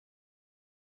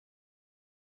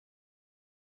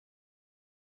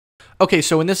Okay,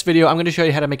 so in this video, I'm going to show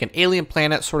you how to make an alien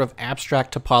planet sort of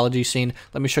abstract topology scene.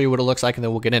 Let me show you what it looks like and then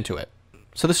we'll get into it.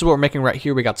 So this is what we're making right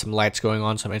here. We got some lights going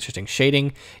on, some interesting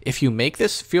shading. If you make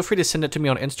this, feel free to send it to me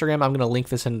on Instagram. I'm going to link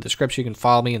this in the description. You can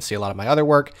follow me and see a lot of my other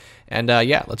work. And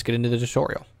yeah, let's get into the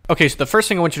tutorial. Okay, so the first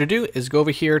thing I want you to do is go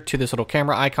over here to this little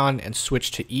camera icon and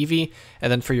switch to Eevee.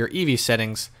 And then for your Eevee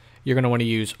settings, you're going to want to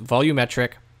use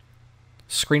volumetric,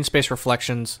 screen space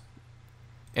reflections,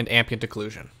 and ambient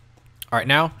occlusion. All right,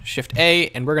 now Shift A,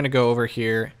 and we're going to go over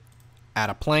here, add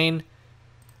a plane,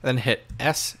 then hit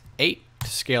S8 to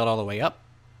scale it all the way up.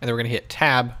 And then we're going to hit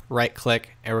Tab, right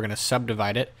click, and we're going to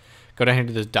subdivide it. Go down here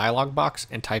to this dialog box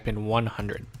and type in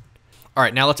 100. All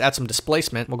right, now let's add some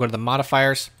displacement. We'll go to the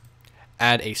modifiers,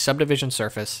 add a subdivision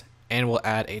surface, and we'll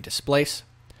add a displace.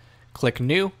 Click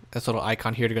New, this little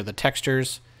icon here to go to the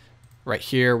textures. Right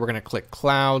here, we're going to click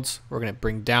Clouds. We're going to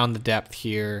bring down the depth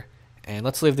here, and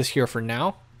let's leave this here for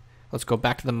now. Let's go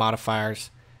back to the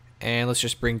modifiers, and let's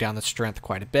just bring down the strength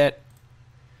quite a bit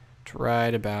to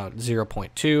right about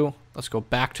 0.2. Let's go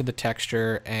back to the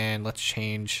texture, and let's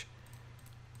change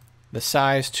the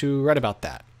size to right about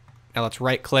that. Now let's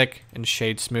right click and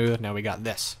shade smooth. Now we got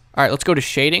this. All right, let's go to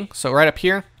shading. So right up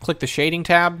here, click the shading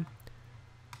tab.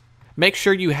 Make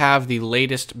sure you have the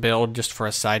latest build. Just for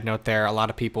a side note there, a lot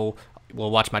of people will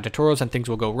watch my tutorials and things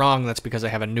will go wrong. That's because I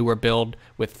have a newer build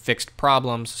with fixed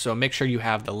problems. So make sure you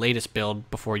have the latest build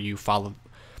before you follow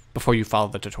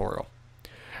the tutorial.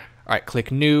 All right, click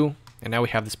New, and now we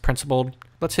have this principled.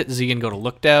 Let's hit Z and go to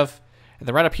Look Dev. And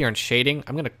then right up here in shading,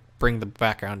 I'm going to bring the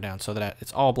background down so that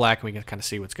it's all black and we can kind of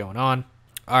see what's going on.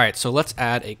 All right, so let's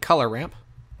add a color ramp.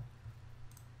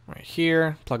 Right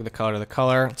here, plug the color to the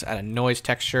color. Let's add a noise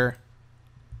texture.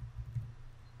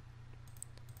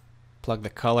 Plug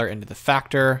the color into the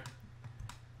factor.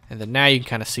 And then now you can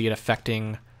kind of see it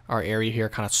affecting our area here,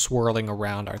 kind of swirling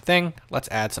around our thing. Let's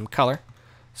add some color.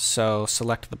 So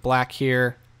select the black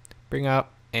here, bring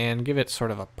up and give it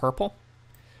sort of a purple,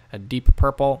 a deep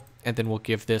purple, and then we'll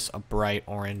give this a bright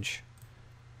orange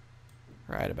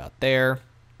right about there.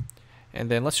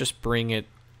 And then let's just bring it,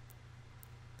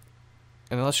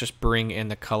 and then let's just bring in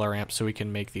the color ramp so we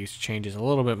can make these changes a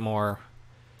little bit more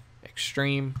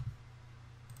extreme.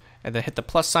 And then hit the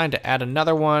plus sign to add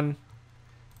another one.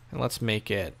 And let's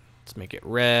make it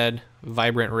red,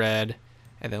 vibrant red.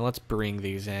 And then let's bring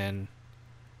these in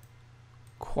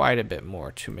quite a bit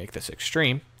more to make this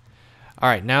extreme. All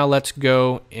right, now let's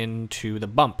go into the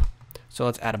bump. So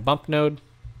let's add a bump node.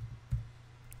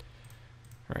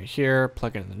 Right here,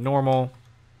 plug in the normal,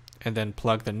 and then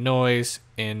plug the noise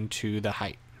into the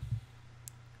height.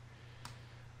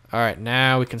 All right,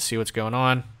 now we can see what's going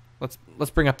on. Let's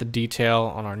bring up the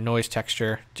detail on our noise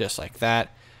texture, just like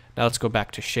that. Now let's go back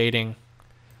to shading.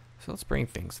 So let's bring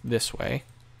things this way.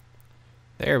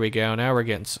 There we go. Now we're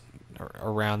getting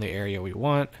around the area we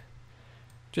want.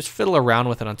 Just fiddle around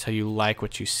with it until you like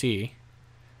what you see.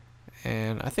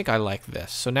 And I think I like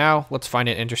this. So now let's find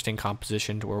an interesting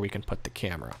composition to where we can put the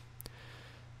camera.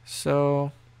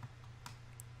 So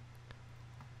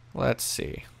let's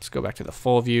see. Let's go back to the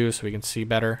full view so we can see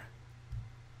better.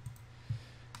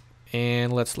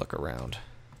 And let's look around.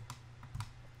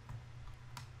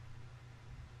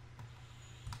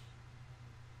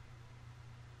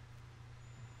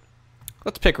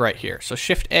 Let's pick right here. So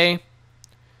Shift A,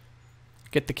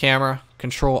 get the camera,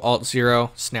 Control Alt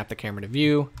 0, snap the camera to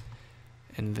view,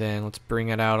 and then let's bring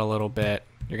it out a little bit.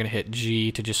 You're gonna hit G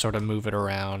to just sort of move it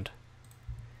around.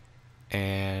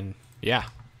 And yeah.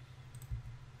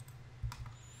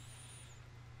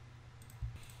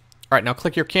 All right, now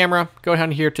click your camera, go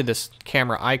down here to this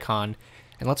camera icon,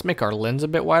 and let's make our lens a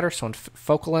bit wider. So on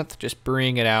focal length, just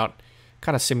bring it out.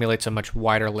 Kind of simulates a much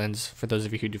wider lens for those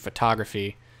of you who do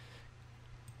photography.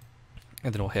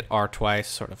 And then we'll hit R twice,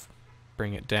 sort of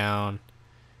bring it down,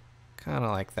 kind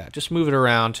of like that. Just move it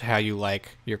around to how you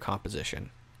like your composition.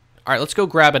 All right, let's go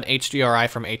grab an HDRI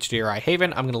from HDRI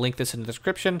Haven. I'm going to link this in the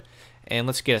description, and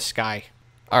let's get a sky.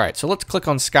 All right, so let's click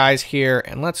on skies here,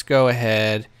 and let's go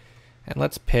ahead and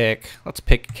let's pick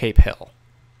Cape Hill.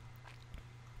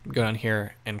 Go down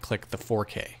here and click the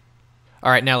 4K.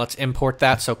 All right, now let's import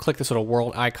that. So click this little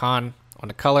world icon on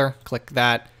the color, click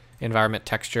that, environment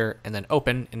texture, and then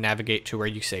open and navigate to where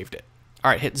you saved it.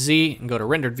 All right, hit Z and go to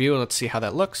rendered view. Let's see how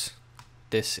that looks.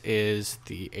 This is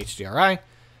the HDRI.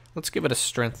 Let's give it a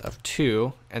strength of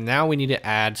 2, and now we need to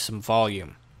add some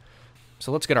volume.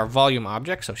 So let's get our volume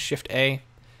object, so Shift A,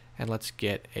 and let's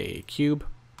get a cube.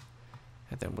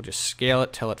 And then we'll just scale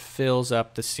it till it fills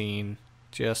up the scene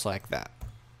just like that.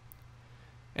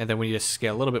 And then we need to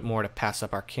scale a little bit more to pass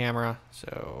up our camera.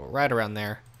 So right around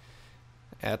there.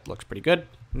 That looks pretty good.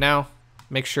 Now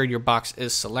make sure your box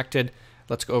is selected.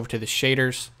 Let's go over to the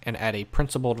shaders and add a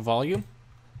principled volume.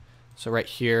 So right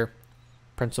here,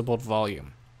 principled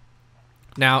volume.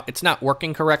 Now, it's not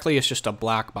working correctly. It's just a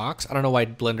black box. I don't know why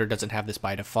Blender doesn't have this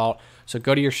by default. So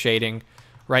go to your shading.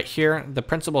 Right here, the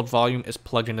principled volume is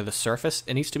plugged into the surface.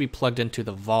 It needs to be plugged into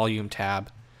the volume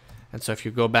tab. And so if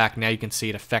you go back, now you can see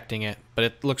it affecting it, but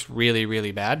it looks really,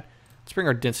 really bad. Let's bring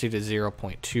our density to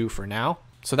 0.2 for now.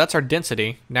 So that's our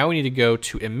density. Now we need to go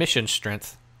to emission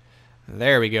strength.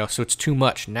 There we go. So it's too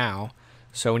much now.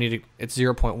 So we need to, it's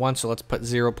 0.1, so let's put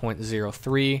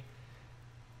 0.03.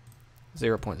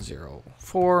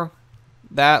 0.04.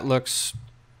 That looks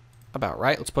about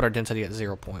right. Let's put our density at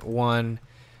 0.1.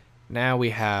 Now we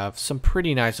have some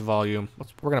pretty nice volume.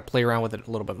 We're going to play around with it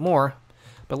a little bit more,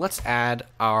 but let's add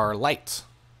our lights.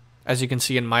 As you can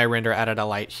see in my render, I added a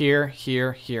light here,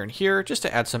 here, here, and here, just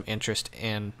to add some interest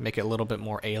and make it a little bit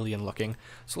more alien looking.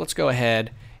 So let's go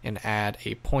ahead and add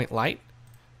a point light.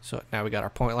 So now we got our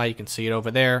point light. You can see it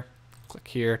over there. Click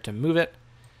here to move it.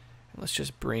 And let's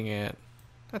just bring it,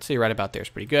 let's see, right about there is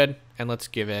pretty good. And let's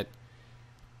give it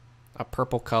a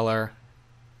purple color.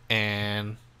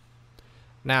 And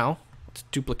now let's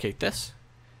duplicate this.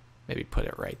 Maybe put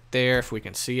it right there if we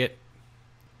can see it.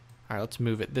 All right, let's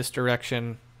move it this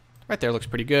direction. Right there looks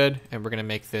pretty good. And we're going to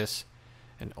make this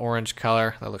an orange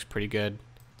color. That looks pretty good.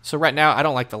 So right now, I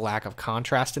don't like the lack of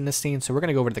contrast in this scene. So we're going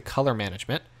to go over to the color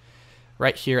management.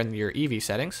 Right here in your Eevee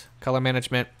settings, color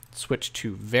management, switch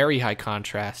to very high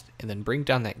contrast, and then bring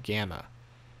down that gamma.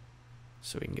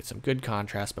 So we can get some good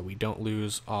contrast, but we don't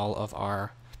lose all of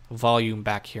our volume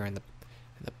back here in the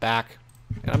back.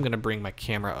 And I'm going to bring my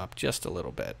camera up just a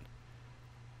little bit.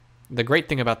 The great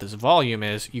thing about this volume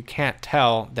is you can't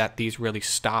tell that these really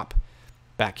stop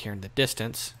back here in the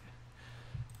distance.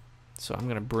 So I'm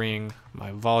going to bring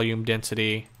my volume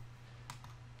density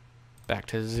back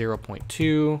to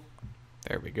 0.2.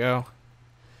 There we go.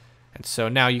 And so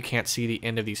now you can't see the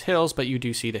end of these hills, but you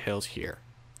do see the hills here.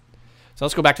 So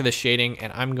let's go back to the shading,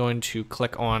 and I'm going to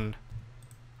click on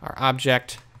our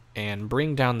object and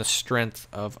bring down the strength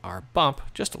of our bump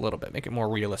just a little bit, make it more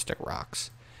realistic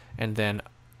rocks, and then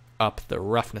up the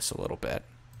roughness a little bit.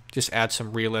 Just add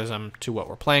some realism to what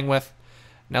we're playing with.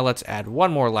 Now let's add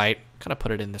one more light, kind of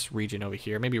put it in this region over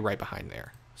here, maybe right behind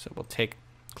there. So we'll click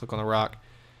on the rock,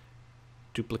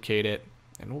 duplicate it,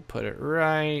 and we'll put it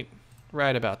right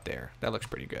about there. That looks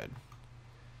pretty good.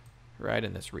 Right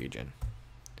in this region.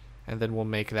 And then we'll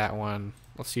make that one,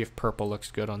 let's see if purple looks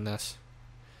good on this.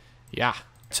 Yeah.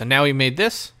 So now we made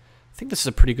this. I think this is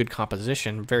a pretty good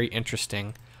composition, very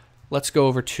interesting. Let's go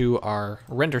over to our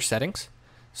render settings.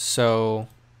 So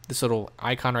this little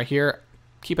icon right here,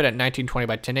 keep it at 1920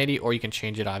 by 1080, or you can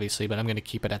change it obviously, but I'm going to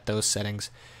keep it at those settings.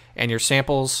 And your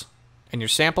samples,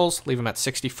 leave them at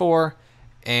 64,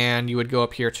 and you would go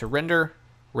up here to render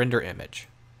image.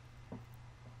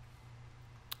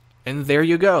 And there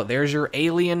you go. There's your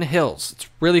alien hills. It's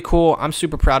really cool. I'm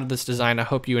super proud of this design. I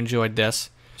hope you enjoyed this.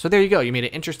 So there you go. You made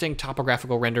an interesting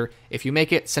topographical render. If you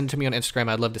make it, send it to me on Instagram.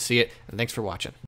 I'd love to see it. And thanks for watching.